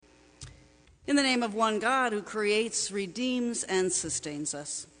In the name of one God who creates, redeems, and sustains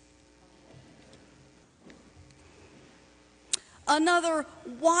us. Another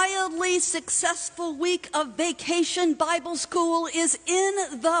wildly successful week of Vacation Bible School is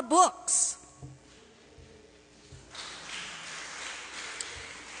in the books.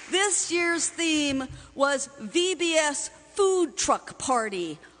 This year's theme was VBS Food Truck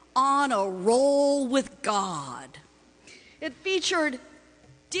Party, on a roll with God. It featured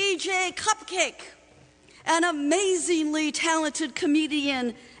DJ Cupcake, an amazingly talented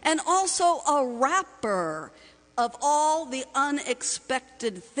comedian, and also a rapper of all the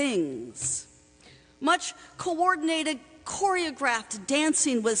unexpected things. Much coordinated, choreographed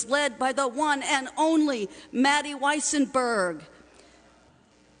dancing was led by the one and only Maddie Weissenberg.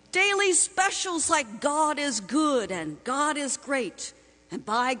 Daily specials like God is good and God is great, and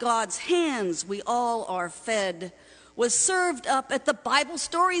by God's hands we all are fed, was served up at the Bible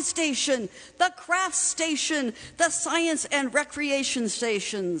Story Station, the Crafts Station, the Science and Recreation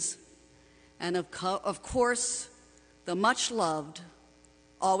Stations, and of course, the much-loved,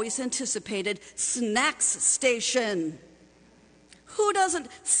 always anticipated Snacks Station. Who doesn't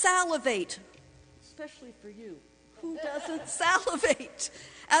salivate, especially for you, who doesn't salivate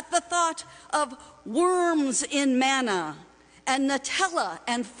at the thought of worms in manna and Nutella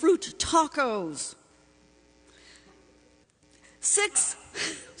and fruit tacos?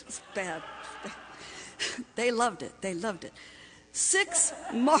 Bad. They loved it. They loved it. 6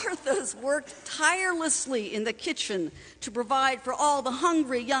 Marthas worked tirelessly in the kitchen to provide for all the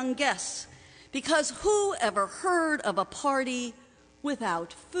hungry young guests, because who ever heard of a party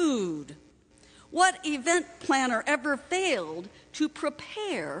without food? What event planner ever failed to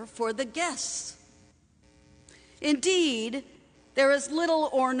prepare for the guests? Indeed, there is little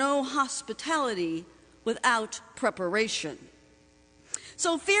or no hospitality without preparation.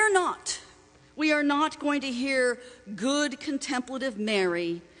 So fear not, we are not going to hear good contemplative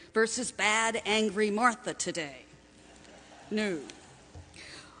Mary versus bad angry Martha today. No.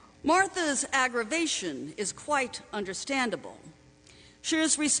 Martha's aggravation is quite understandable. She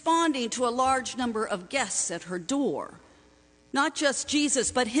is responding to a large number of guests at her door, not just Jesus,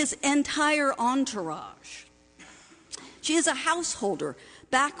 but his entire entourage. She is a householder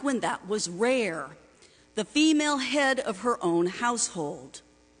back when that was rare, the female head of her own household.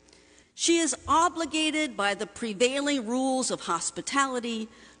 She is obligated by the prevailing rules of hospitality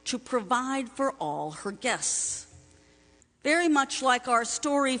to provide for all her guests. Very much like our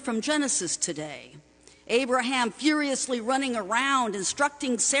story from Genesis today, Abraham furiously running around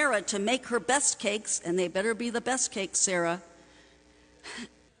instructing Sarah to make her best cakes, and they better be the best cakes, Sarah,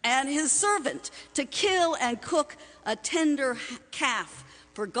 and his servant to kill and cook a tender calf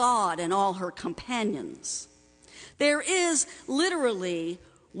for God and all her companions. There is literally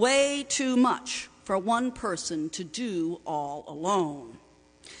way too much for one person to do all alone.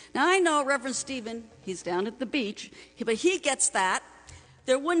 Now, I know Reverend Stephen, he's down at the beach, but he gets that.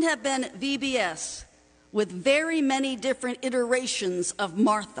 There wouldn't have been VBS with very many different iterations of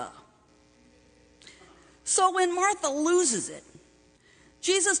Martha. So when Martha loses it,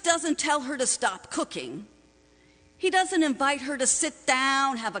 Jesus doesn't tell her to stop cooking. He doesn't invite her to sit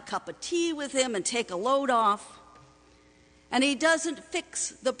down, have a cup of tea with him, and take a load off. And he doesn't fix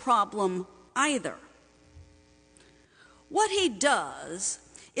the problem either. What he does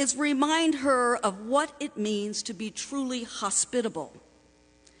is remind her of what it means to be truly hospitable.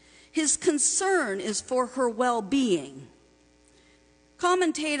 His concern is for her well-being.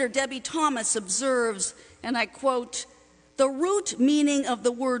 Commentator Debbie Thomas observes, and I quote, "The root meaning of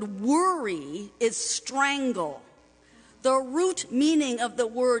the word worry is strangle. The root meaning of the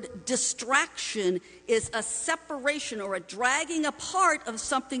word distraction is a separation or a dragging apart of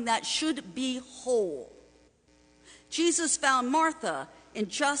something that should be whole." Jesus found Martha in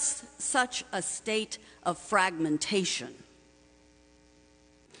just such a state of fragmentation.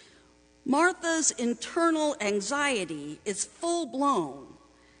 Martha's internal anxiety is full-blown,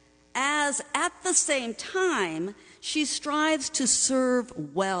 as at the same time she strives to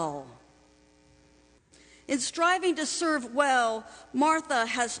serve well. In striving to serve well, Martha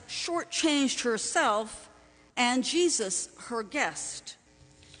has shortchanged herself and Jesus, her guest.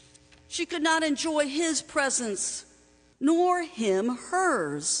 She could not enjoy his presence, nor him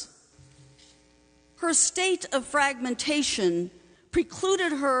hers. Her state of fragmentation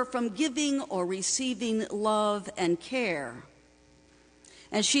precluded her from giving or receiving love and care.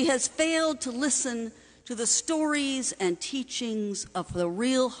 And she has failed to listen to the stories and teachings of the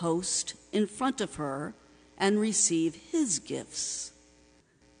real host in front of her and receive his gifts.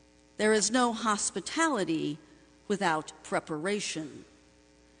 There is no hospitality without preparation.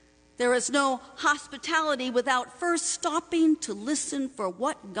 There is no hospitality without first stopping to listen for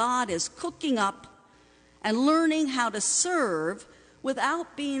what God is cooking up and learning how to serve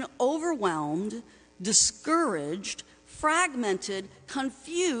without being overwhelmed, discouraged, fragmented,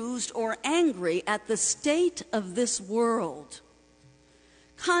 confused, or angry at the state of this world.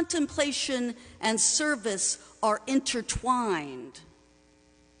 Contemplation and service are intertwined.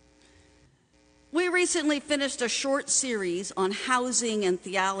 We recently finished a short series on housing and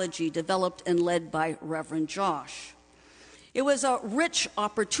theology developed and led by Reverend Josh. It was a rich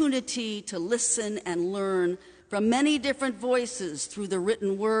opportunity to listen and learn from many different voices through the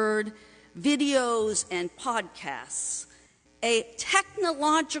written word, videos, and podcasts. A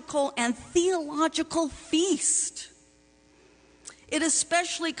technological and theological feast. It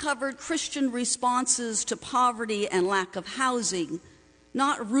especially covered Christian responses to poverty and lack of housing,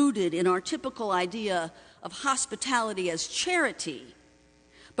 not rooted in our typical idea of hospitality as charity,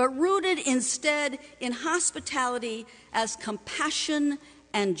 but rooted instead in hospitality as compassion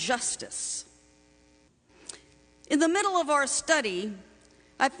and justice. In the middle of our study,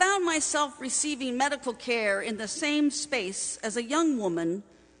 I found myself receiving medical care in the same space as a young woman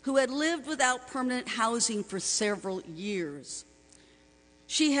who had lived without permanent housing for several years.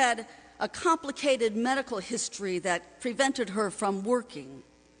 She had a complicated medical history that prevented her from working.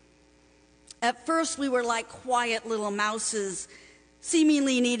 At first, we were like quiet little mouses,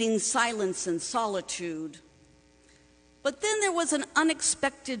 seemingly needing silence and solitude. But then there was an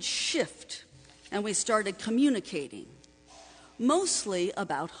unexpected shift, and we started communicating, mostly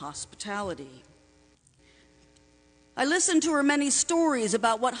about hospitality. I listened to her many stories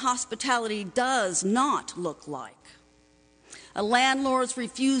about what hospitality does not look like. A landlord's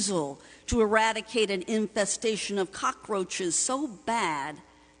refusal to eradicate an infestation of cockroaches so bad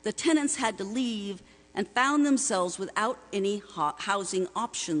the tenants had to leave and found themselves without any housing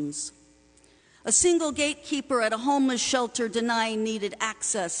options. A single gatekeeper at a homeless shelter denying needed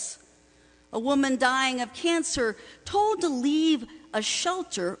access. A woman dying of cancer told to leave a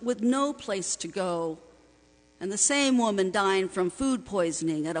shelter with no place to go. And the same woman dying from food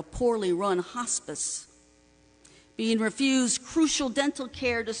poisoning at a poorly run hospice. Being refused crucial dental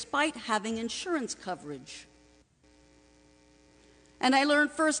care despite having insurance coverage. And I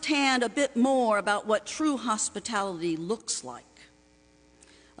learned firsthand a bit more about what true hospitality looks like.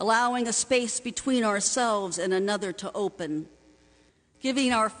 Allowing a space between ourselves and another to open.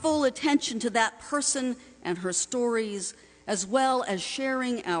 Giving our full attention to that person and her stories, as well as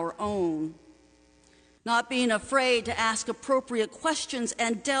sharing our own. Not being afraid to ask appropriate questions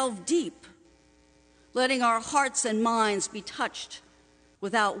and delve deep. Letting our hearts and minds be touched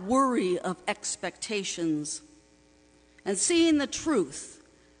without worry of expectations. And seeing the truth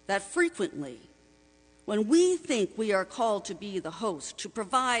that frequently, when we think we are called to be the host, to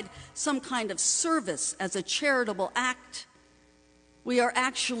provide some kind of service as a charitable act, we are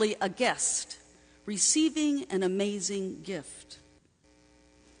actually a guest, receiving an amazing gift.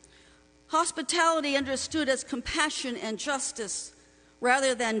 Hospitality, understood as compassion and justice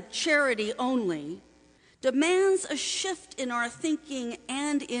rather than charity only, demands a shift in our thinking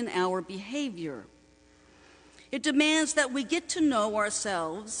and in our behavior. It demands that we get to know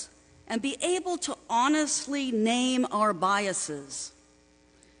ourselves and be able to honestly name our biases.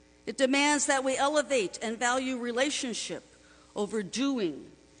 It demands that we elevate and value relationship over doing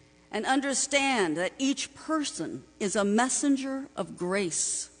and understand that each person is a messenger of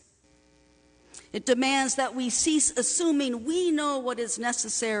grace. It demands that we cease assuming we know what is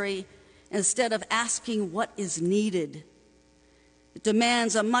necessary instead of asking what is needed. It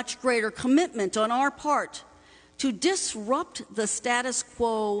demands a much greater commitment on our part to disrupt the status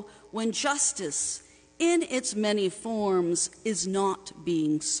quo when justice, in its many forms, is not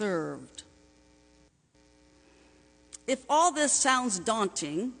being served. If all this sounds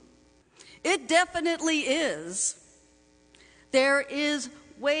daunting, it definitely is. There is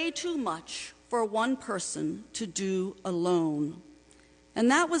way too much for one person to do alone. And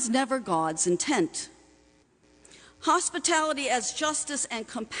that was never God's intent. Hospitality as justice and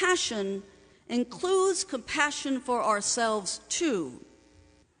compassion includes compassion for ourselves too.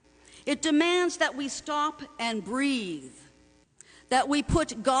 It demands that we stop and breathe, that we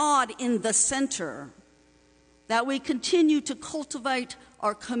put God in the center, that we continue to cultivate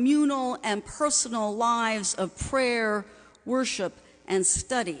our communal and personal lives of prayer, worship, and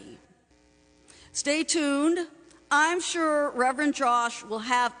study. Stay tuned. I'm sure Reverend Josh will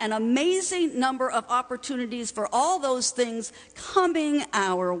have an amazing number of opportunities for all those things coming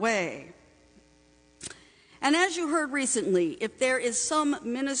our way. And as you heard recently, if there is some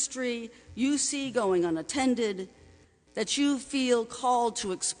ministry you see going unattended, that you feel called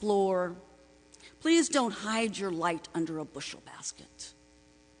to explore, please don't hide your light under a bushel basket.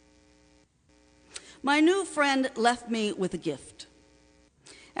 My new friend left me with a gift.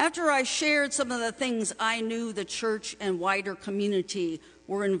 After I shared some of the things I knew the church and wider community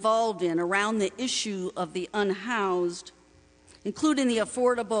were involved in around the issue of the unhoused, including the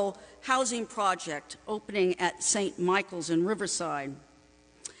affordable housing project opening at St. Michael's in Riverside,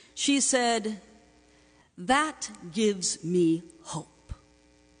 she said, "That gives me hope."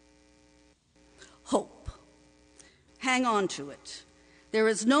 Hope. Hang on to it. There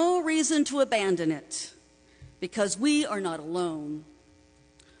is no reason to abandon it because we are not alone.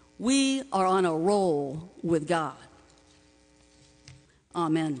 We are on a roll with God.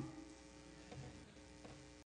 Amen.